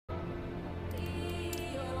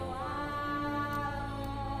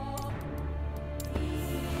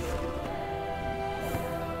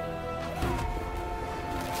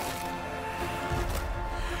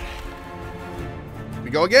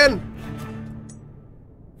we go again.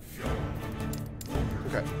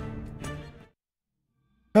 Okay.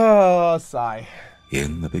 Oh, sigh.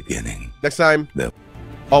 In the beginning. Next time,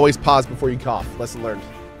 always pause before you cough. Lesson learned.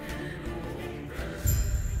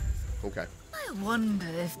 Okay. I wonder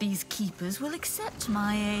if these keepers will accept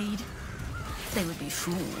my aid. They would be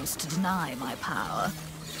fools to deny my power.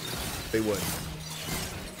 They would.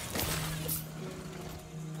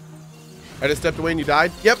 I just stepped away and you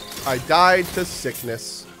died? Yep, I died to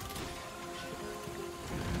sickness.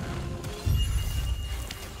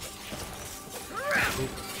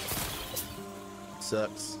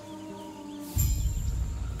 Sucks.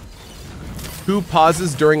 Who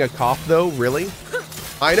pauses during a cough though? Really?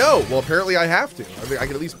 I know. Well, apparently I have to. I mean, I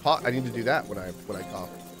can at least pause. I need to do that when I cough.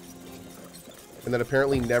 And then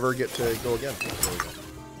apparently never get to go again. There we go.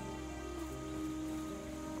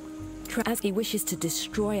 Trasky wishes to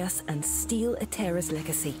destroy us and steal Etera's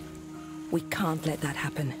legacy. We can't let that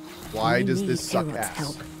happen. Why does this suck Erot's ass?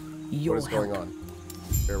 help. What is going on?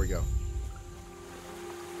 There we go.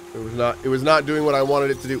 It was not doing what I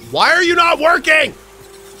wanted it to do. Why are you not working?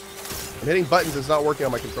 I'm hitting buttons. It's not working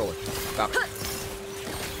on my controller. Stop it.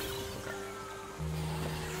 Okay.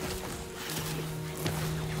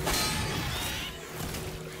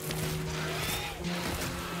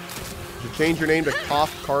 Did you change your name to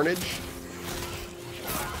CohhCarnage?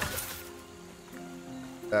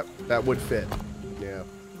 That would fit. Yeah.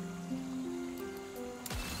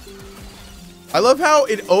 I love how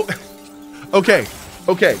it. Oh, okay.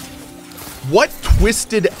 Okay. What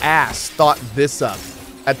twisted ass thought this up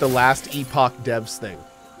at the last Epoch devs thing?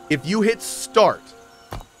 If you hit start,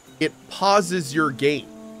 it pauses your game.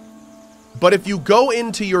 But if you go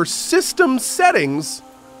into your system settings,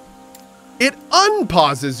 it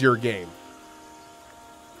unpauses your game.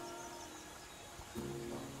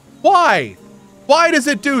 Why? Why does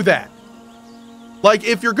it do that? Like,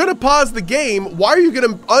 if you're gonna pause the game, why are you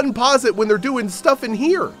gonna unpause it when they're doing stuff in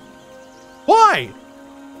here? Why?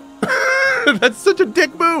 That's such a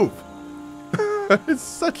dick move. It's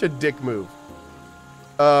such a dick move.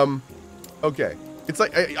 Okay. It's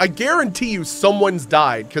like, I guarantee you someone's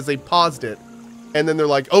died because they paused it. And then they're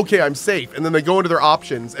like, okay, I'm safe. And then they go into their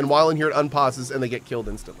options. And while in here, it unpauses and they get killed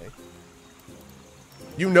instantly.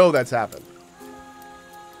 You know that's happened.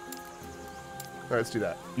 All right, let's do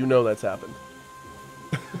that. You know that's happened.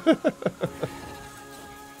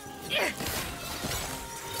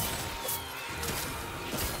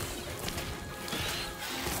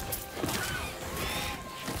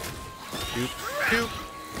 Doop, doop,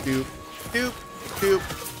 doop, doop, doop.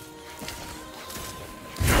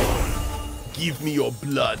 Give me your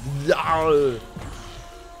blood. Okay.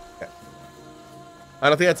 I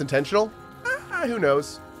don't think that's intentional. Who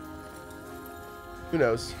knows? Who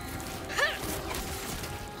knows?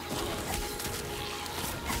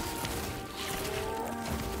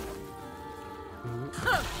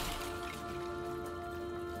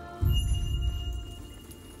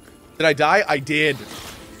 Did I die? I did.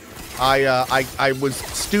 I was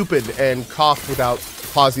stupid and coughed without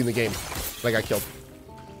pausing the game. I got killed.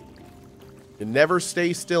 You never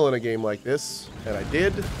stay still in a game like this. And I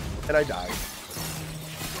did, and I died.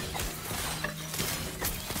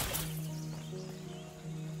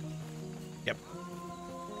 Yep.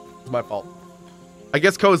 It's my fault. I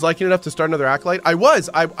guess Cohh is liking enough to start another Acolyte. I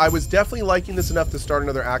was definitely liking this enough to start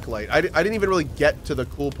another Acolyte. I didn't even really get to the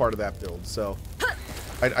cool part of that build, so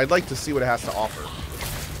I'd like to see what it has to offer.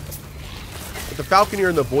 With the Falconeer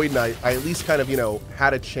and the Void Knight, I at least kind of, you know,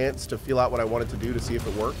 had a chance to feel out what I wanted to do to see if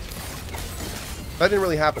it worked. That didn't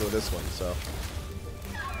really happen with this one, so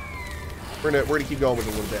we're gonna keep going with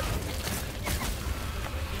it a little bit.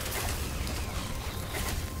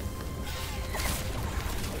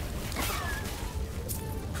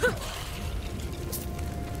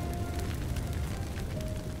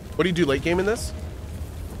 What do you do late game in this?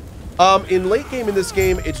 In late game in this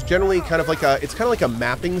game, it's generally kind of like a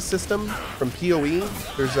mapping system from PoE.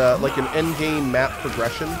 There's like an end game map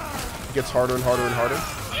progression. It gets harder and harder and harder.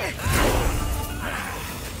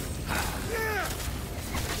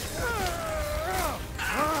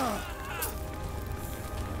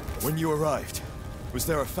 When you arrived, was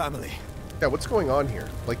there a family? Yeah, what's going on here?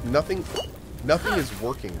 Like nothing is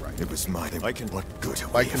working right. It was my what good.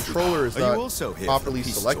 My controller is not also properly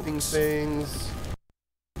selecting things.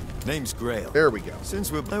 Name's Grail. There we go.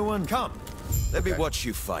 Since we're no one, come. Let me watch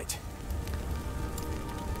you fight.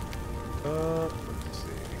 Let's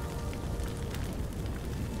see.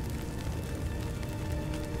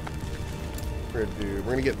 We're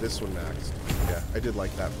gonna get this one maxed. Yeah, I did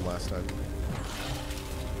like that from last time.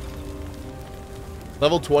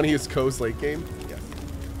 Level 20 is Cohh's late game? Yes.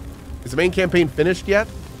 Is the main campaign finished yet?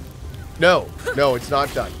 No, no, it's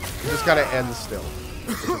not done. It just gotta end still,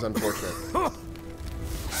 which is unfortunate.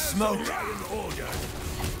 Smoke.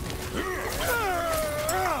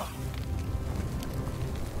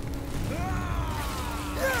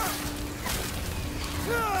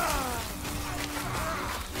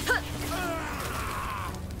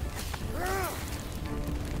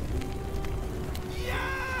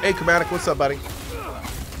 Hey, Chromatic, what's up, buddy?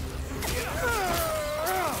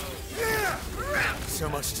 So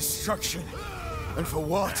much destruction. And for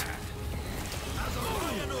what?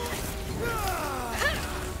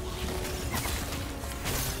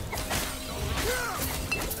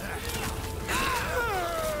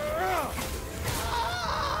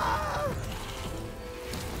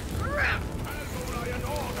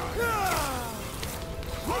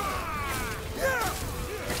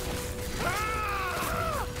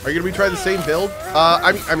 Are you gonna retry the same build?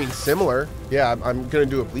 I mean similar. Yeah, I'm gonna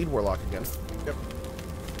do a bleed warlock again. Yep.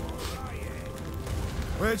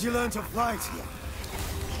 Where'd you learn to fight?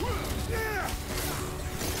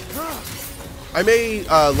 I may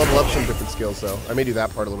level up some different skills though. I may do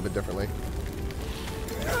that part a little bit differently.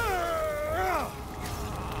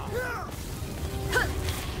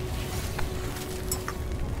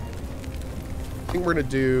 I think we're gonna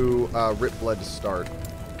do Rip Blood to start.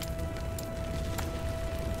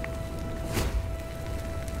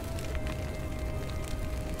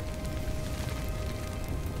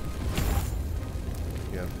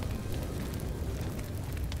 Yeah.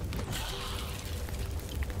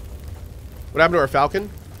 What happened to our Falcon?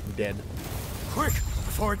 Dead. Quick,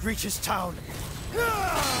 before it reaches town.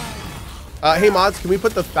 Hey mods, can we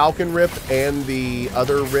put the Falcon Rip and the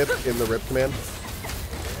other Rip in the Rip command?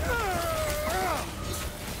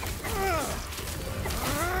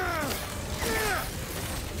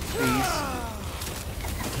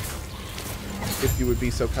 If you would be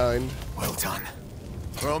so kind. Well done.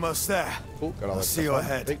 We're almost there. Cool. Got all I'll that see stuff you on.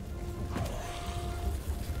 ahead.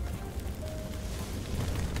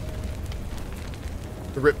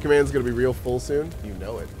 The Rip command's gonna be real full soon. You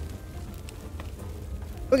know it.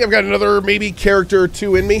 I think I've got another maybe character or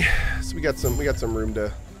two in me, so we got some room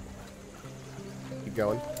to keep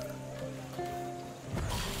going.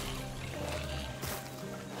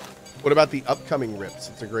 What about the upcoming Rips?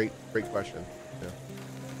 It's a great question. Yeah.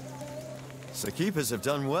 So keepers have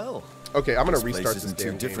done well. Okay, I'm gonna This place restart this isn't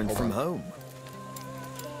damn too different game. from Hold on. home.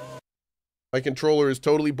 My controller is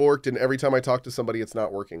totally borked, and every time I talk to somebody, it's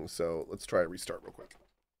not working. So let's try a restart real quick.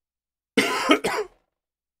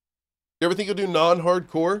 You ever think you'll do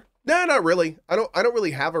non-hardcore? Nah, not really. I don't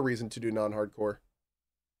really have a reason to do non-hardcore.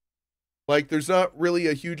 Like, there's not really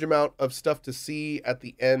a huge amount of stuff to see at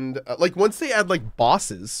the end. Like, once they add, like,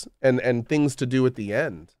 bosses and things to do at the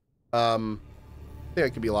end, I think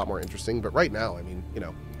it could be a lot more interesting. But right now, I mean, you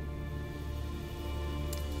know.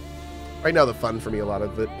 Right now, the fun for me, a lot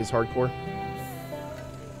of it is hardcore.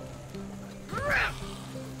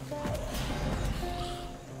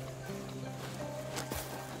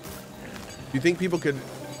 Do you think people could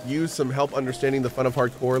use some help understanding the fun of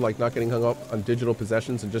hardcore, like not getting hung up on digital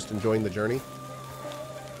possessions and just enjoying the journey?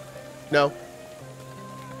 No.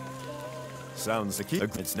 Sounds the key.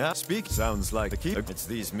 It's now speak. Sounds like the key. It's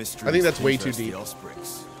these mysteries. I think that's way too interest the deep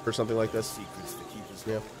Ospreys. for something like this. Secrets the keepers.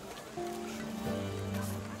 Yeah.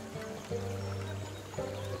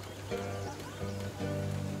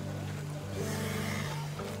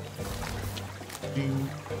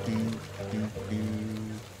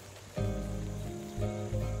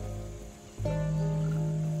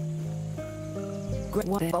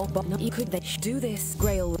 You could do this,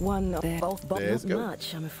 Grail. One both, but There's not go.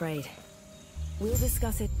 much, I'm afraid. We'll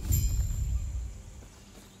discuss it.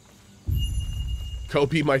 Cohh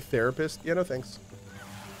be my therapist? Yeah, no thanks.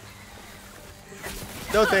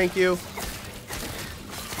 No thank you.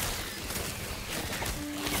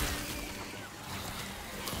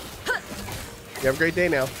 You have a great day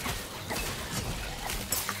now.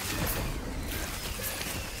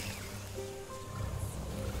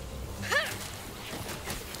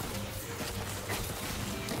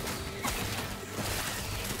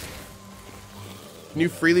 Can you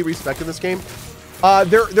freely respec in this game?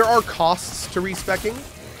 There are costs to respecing,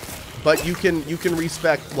 but you can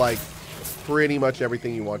respec like pretty much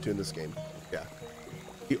everything you want to in this game. Yeah.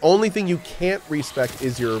 The only thing you can't respec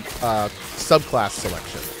is your subclass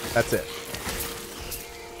selection. That's it.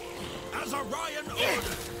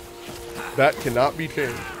 That cannot be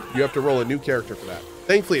changed. You have to roll a new character for that.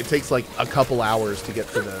 Thankfully, it takes like a couple hours to get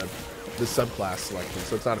to the subclass selection,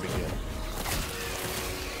 so it's not a big deal.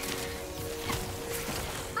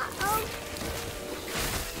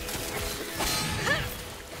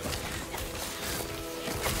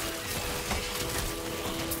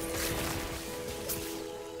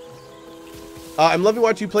 I'm loving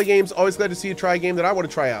watching you play games. Always glad to see you try a game that I want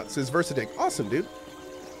to try out. Says Versadick. Awesome, dude.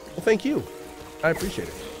 Well, thank you. I appreciate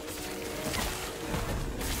it.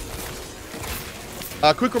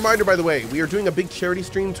 Quick reminder, by the way, we are doing a big charity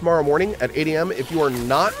stream tomorrow morning at 8 a.m. If you are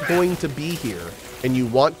not going to be here and you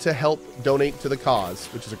want to help donate to the cause,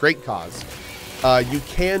 which is a great cause, you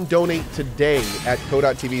can donate today at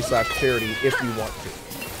cohh.tv/charity if you want to.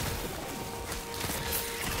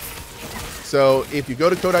 So if you go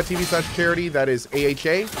to cohh.tv/charity, that is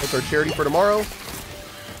AHA. That's our charity for tomorrow.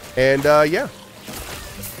 And yeah,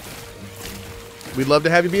 we'd love to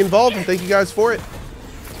have you be involved, and thank you guys for it.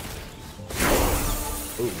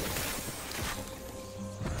 Ooh.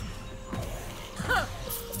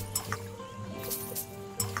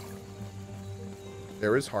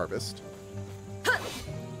 There is harvest.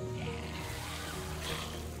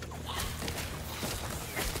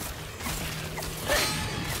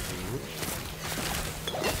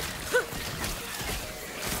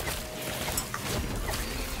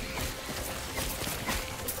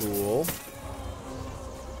 Cool.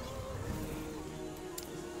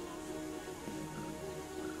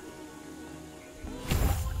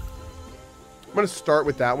 I'm going to start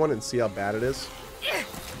with that one and see how bad it is.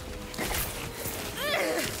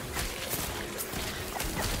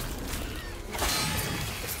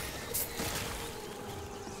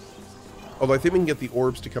 Although I think we can get the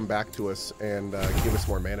orbs to come back to us and give us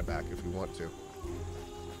more mana back if we want to.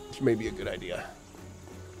 Which may be a good idea.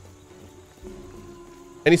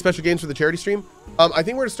 Any special games for the charity stream? I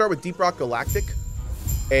think we're going to start with Deep Rock Galactic.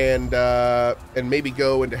 And maybe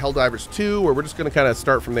go into Helldivers 2, or we're just going to kind of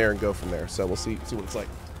start from there and go from there. So we'll see what it's like.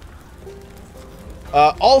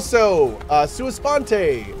 Also, Sua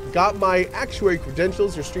Sponte got my actuary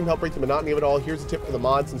credentials. Your stream helped break the monotony of it all. Here's a tip for the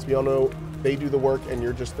mod, since we all know they do the work and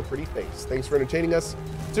you're just the pretty face. Thanks for entertaining us.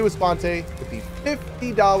 Sua Sponte with the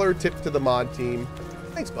 $50 tip to the mod team.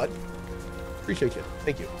 Thanks, bud. Appreciate you.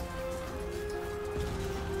 Thank you.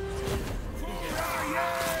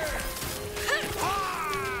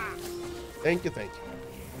 Thank you, thank you.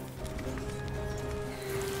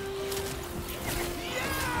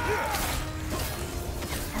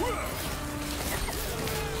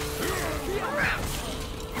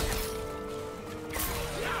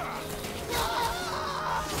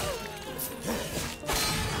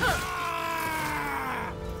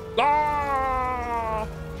 Ah!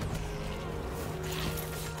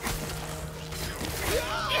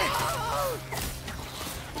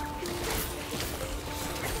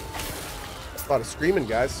 A lot of screaming,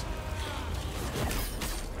 guys.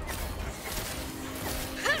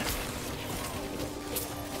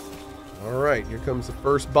 All right, here comes the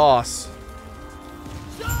first boss.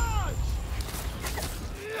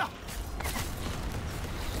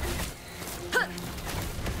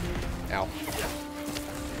 Ow.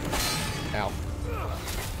 Ow.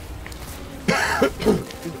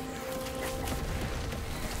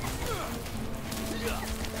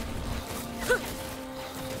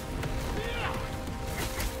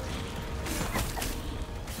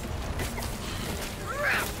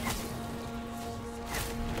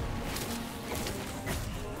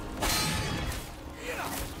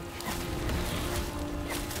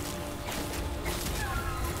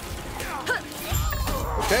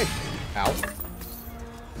 Okay. Ow.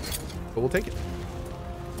 But we'll take it.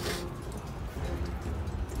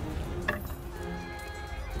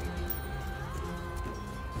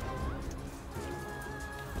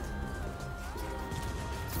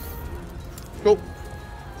 Cool.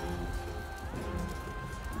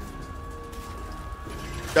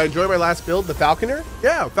 Did I enjoy my last build, the Falconer?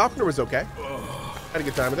 Yeah, Falconer was okay. Had a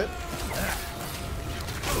good time with it.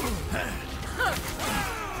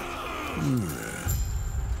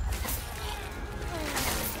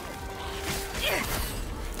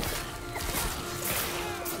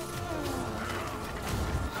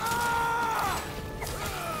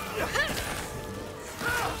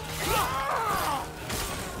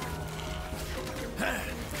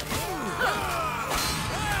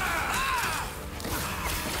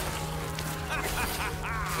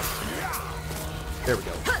 There we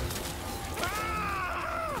go.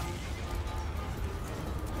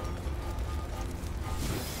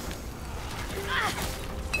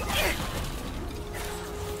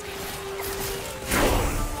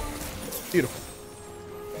 Beautiful.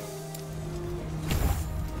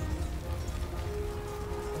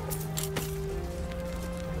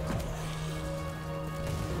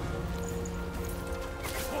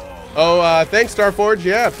 Oh, thanks, Starforge.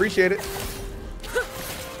 Yeah, appreciate it.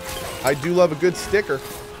 I do love a good sticker.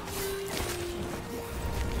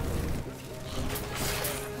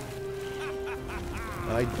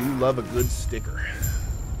 I do love a good sticker.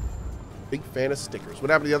 Big fan of stickers. What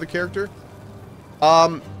happened to the other character?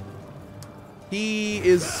 She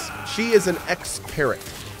is an ex-parrot.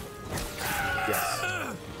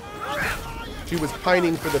 Yes. She was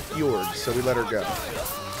pining for the fjords, so we let her go.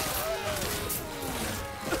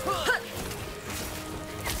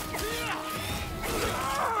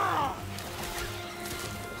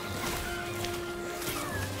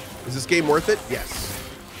 Is this game worth it? Yes.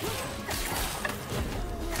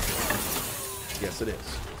 Yes, it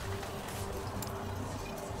is.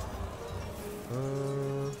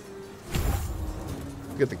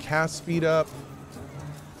 Get the cast speed up.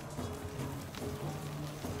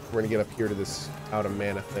 We're gonna get up here to this out of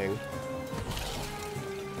mana thing.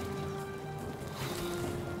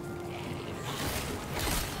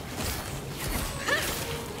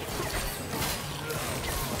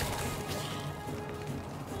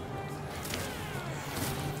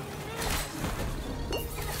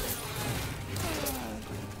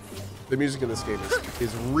 The music in this game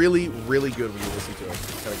is really, really good when you listen to it.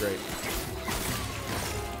 It's kind of great.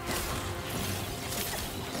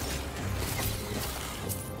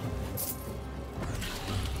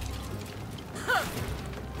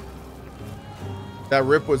 That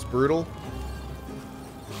rip was brutal.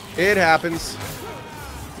 It happens.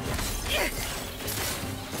 It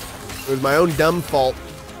was my own dumb fault.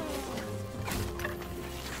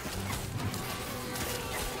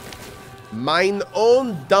 Mine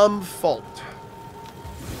own dumb fault.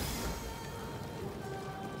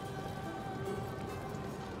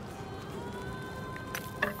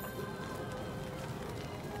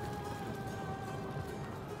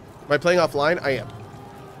 Am I playing offline? I am.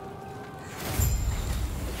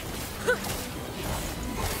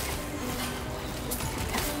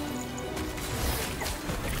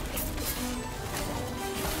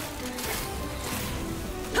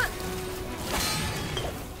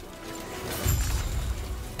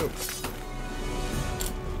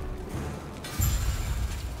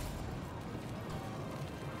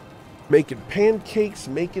 Making pancakes,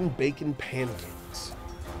 making bacon pancakes.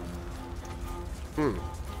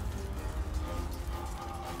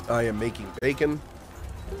 I am making bacon.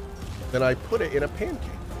 Then I put it in a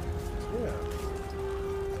pancake.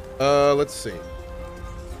 Yeah. Let's see.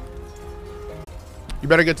 You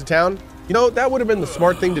better get to town. You know, that would have been the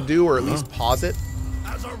smart thing to do, or at least pause it.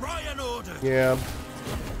 As a riot order. Yeah.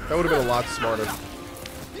 That would have been a lot smarter.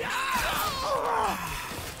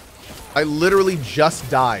 I literally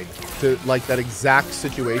just died to like that exact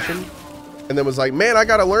situation and then was like, man, I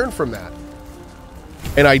gotta learn from that.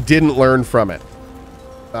 And I didn't learn from it.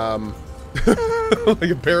 Like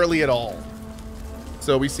apparently at all.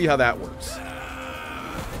 So we see how that works.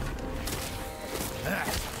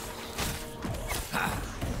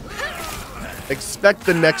 Expect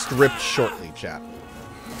the next rip shortly, chat.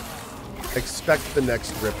 Expect the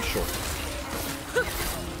next rip shortly.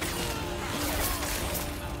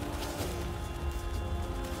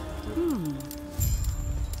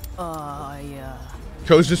 Yeah.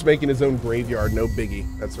 Cohh's just making his own graveyard, no biggie.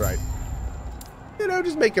 That's right. You know,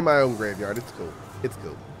 just making my own graveyard. It's cool. It's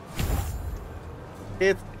cool.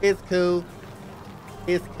 It's cool.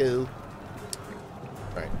 It's cool.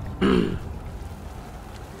 All right.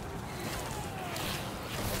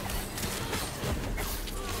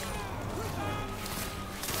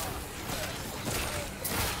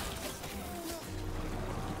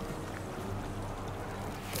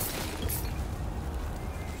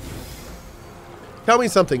 Tell me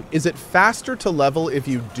something. Is it faster to level if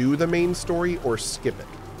you do the main story or skip it?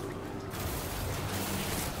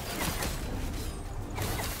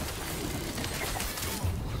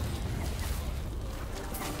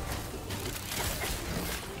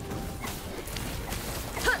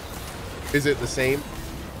 Is it the same?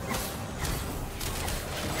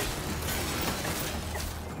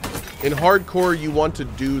 In hardcore, you want to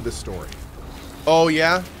do the story. Oh,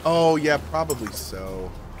 yeah? Oh, yeah, probably so.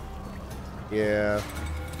 Yeah.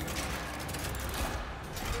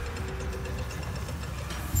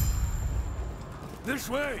 This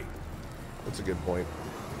way. That's a good point.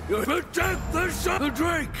 Protect the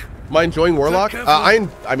drink. Am I enjoying Warlock? I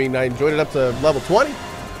mean, I enjoyed it up to level 20.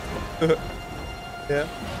 Yeah.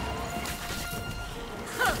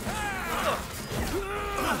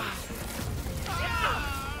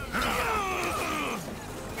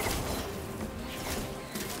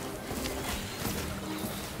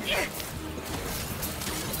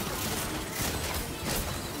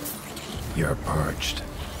 You're parched.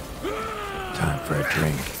 Time for a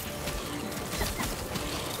drink.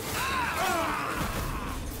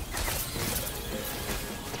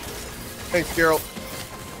 Thanks, Geralt.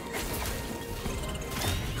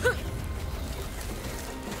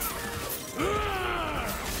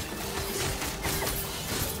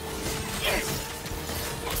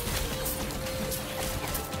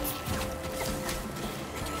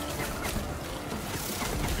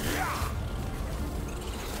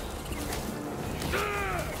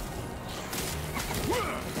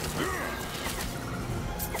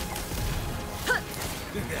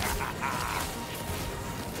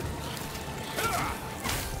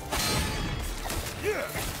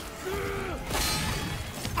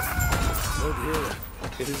 Oh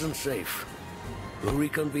dear, it isn't safe. We'll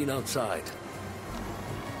reconvene outside.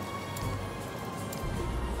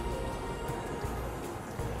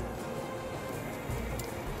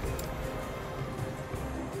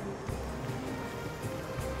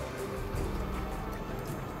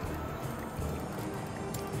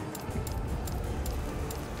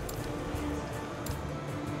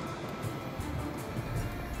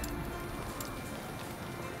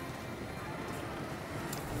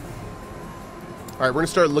 All right, we're gonna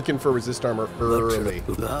start looking for resist armor early.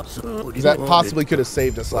 That possibly could have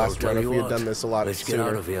saved us last run if we had done this a lot Let's sooner. get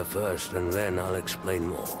out of here first, and then I'll explain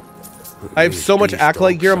more. I have so much These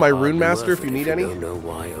Acolyte gear on my dogs are Rune Master worth if you it need any. don't know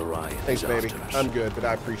why Orion Thanks, is baby. after us. I'm good, but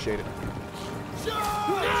I appreciate it.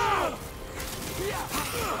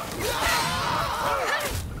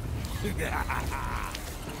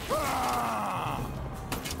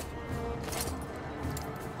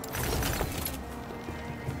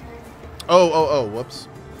 Oh, whoops.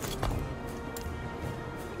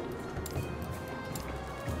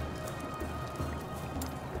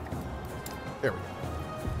 There we go.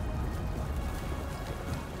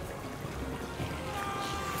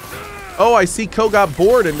 Oh, I see Cohh got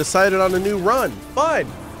bored and decided on a new run. Fun.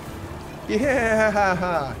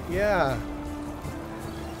 Yeah, yeah.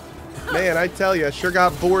 Man, I tell you, I sure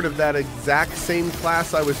got bored of that exact same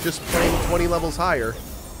class I was just playing 20 levels higher.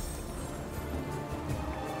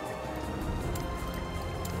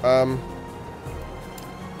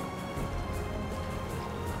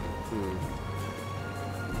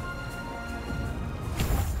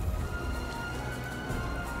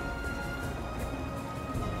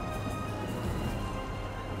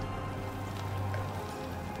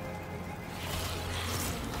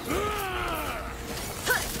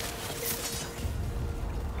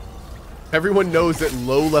 Everyone knows that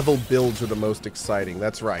low-level builds are the most exciting.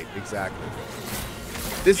 That's right, exactly.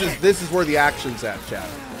 This is where the action's at, chat.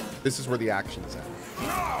 This is where the action's at.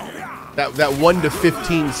 That 1 to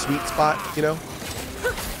 15 sweet spot, you know?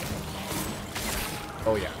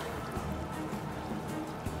 Oh yeah.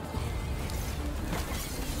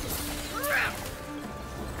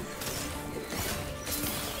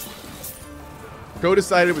 Cohh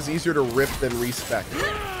decided it was easier to rip than respec.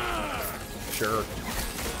 Sure.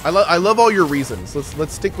 I love all your reasons.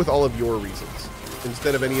 Let's stick with all of your reasons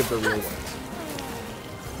instead of any of the real ones.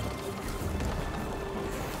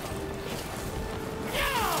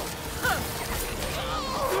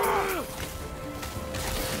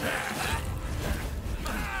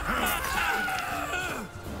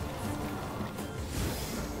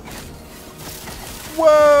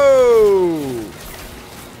 Whoa!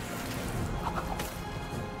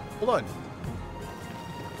 Hold on.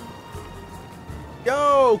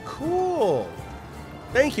 Yo, cool.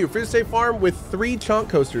 Thank you. Free to Stay Farm with 3 chunk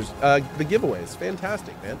coasters. The giveaways.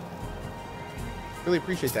 Fantastic, man. Really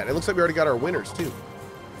appreciate that. It looks like we already got our winners, too.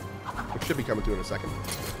 Which should be coming through in a second.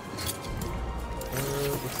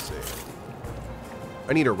 Let's see.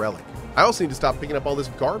 I need a relic. I also need to stop picking up all this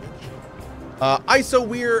garbage. ISO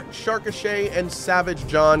Weir, Sharkashay, and Savage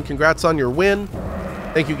John, congrats on your win.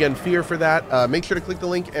 Thank you again, Fear, for that. Make sure to click the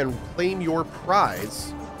link and claim your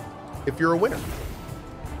prize if you're a winner.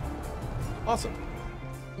 Awesome.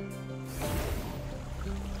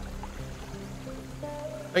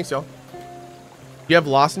 Thanks, y'all. Do you have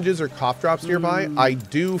lozenges or cough drops nearby? I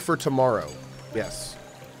do for tomorrow. Yes.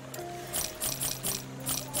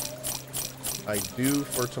 I do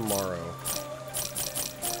for tomorrow.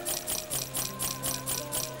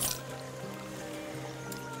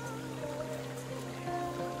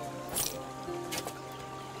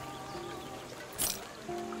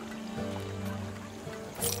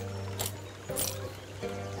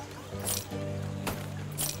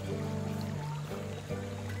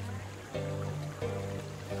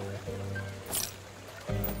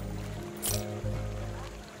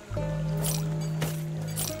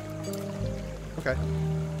 Okay.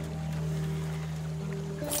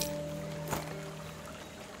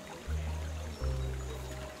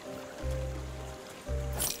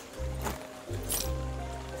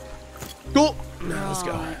 Cool. Now let's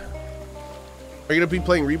go. Are you gonna be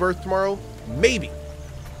playing Rebirth tomorrow? Maybe.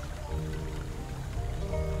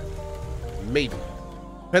 Maybe.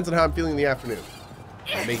 Depends on how I'm feeling in the afternoon.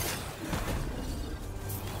 Maybe.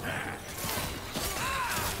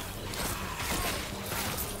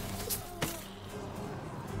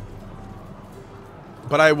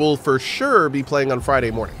 But I will for sure be playing on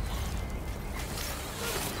Friday morning.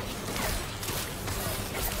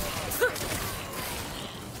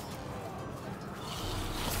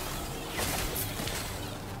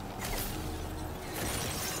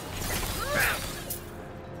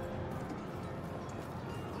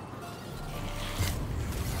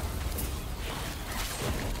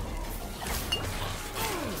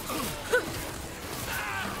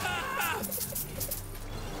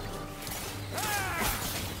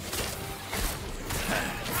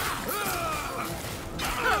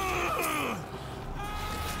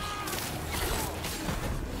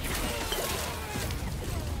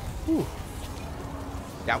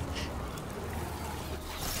 Ouch.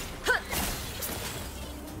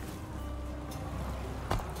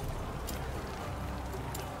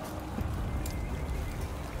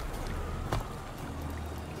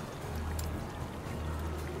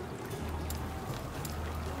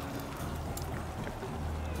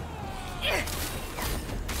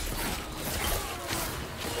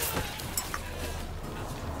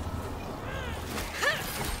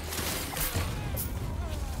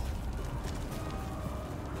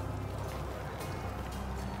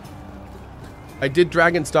 I did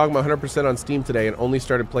Dragon's Dogma 100% on Steam today and only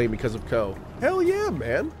started playing because of Cohh. Hell yeah,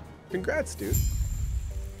 man. Congrats, dude.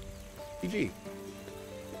 GG.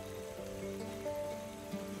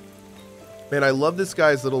 Man, I love this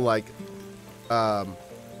guy's little, like,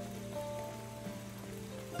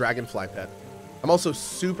 dragonfly pet. I'm also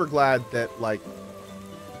super glad that, like...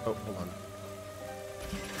 Oh, hold on.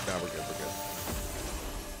 No, we're good, we're good.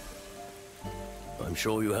 I'm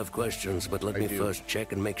sure you have questions, but let me first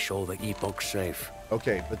check and make sure the Epoch's safe.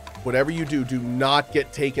 Okay, but whatever you do, do not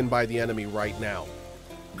get taken by the enemy right now.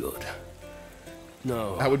 Good.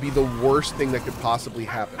 No. That would be the worst thing that could possibly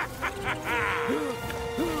happen.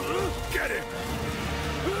 Get him!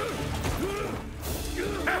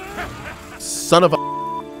 Son of a...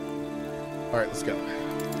 All right, let's go.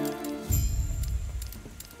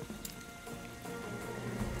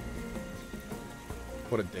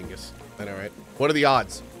 What a dingus. I know, right? What are the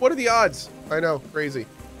odds? What are the odds? I know, crazy.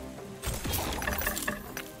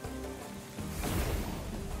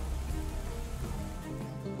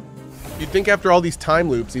 You'd think after all these time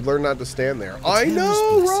loops, he'd learn not to stand there. I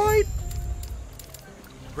know, right?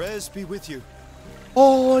 Prayers be with you.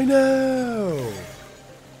 Oh, I know.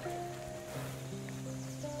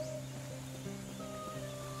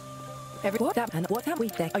 What have we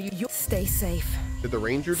there? Are you stay safe? Did the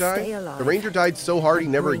ranger die? Stay alive. The ranger died so hard he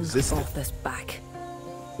never Bring existed. Arthur's back.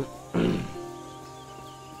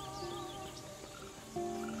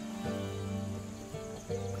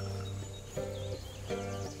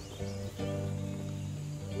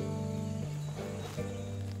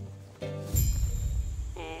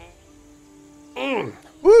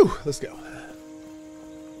 Woo! Let's go.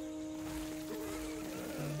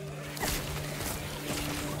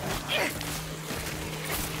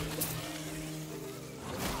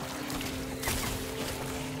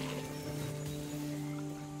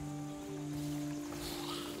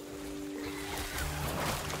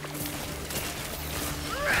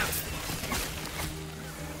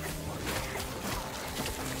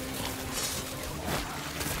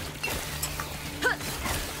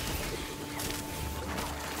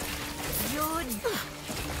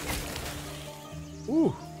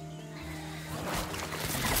 Ooh.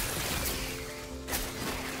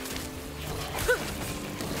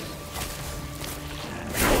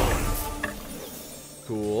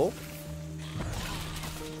 Cool.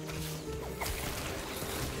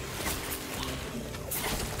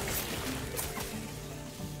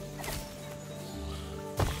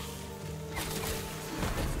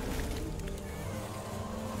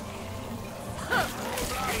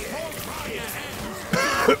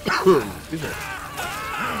 Excuse me.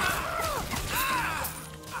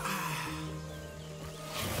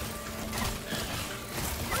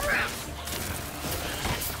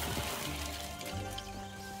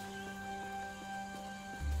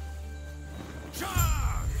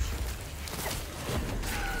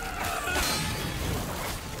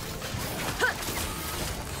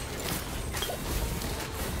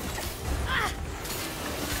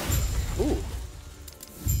 Ooh.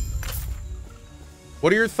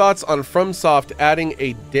 What are your thoughts on FromSoft adding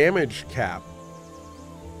a damage cap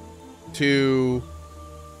to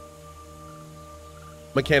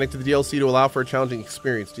mechanic to the DLC to allow for a challenging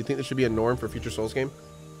experience? Do you think this should be a norm for a future Souls game?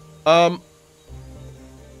 I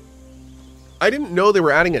didn't know they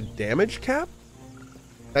were adding a damage cap.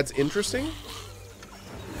 That's interesting.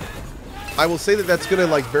 I will say that that's going to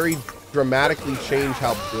like very dramatically change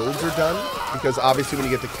how builds are done, because obviously when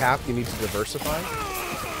you get the cap, you need to diversify.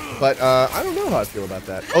 But I don't know how I feel about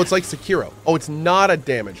that. Oh, it's like Sekiro. Oh, it's not a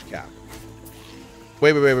damage cap.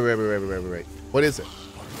 Wait. What is it?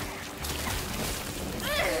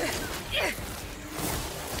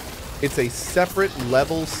 It's a separate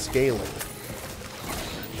level scaling.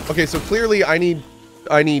 Okay, so clearly I need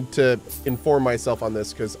to inform myself on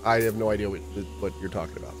this because I have no idea what you're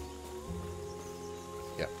talking about.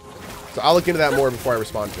 Yeah. So I'll look into that more before I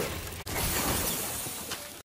respond to it.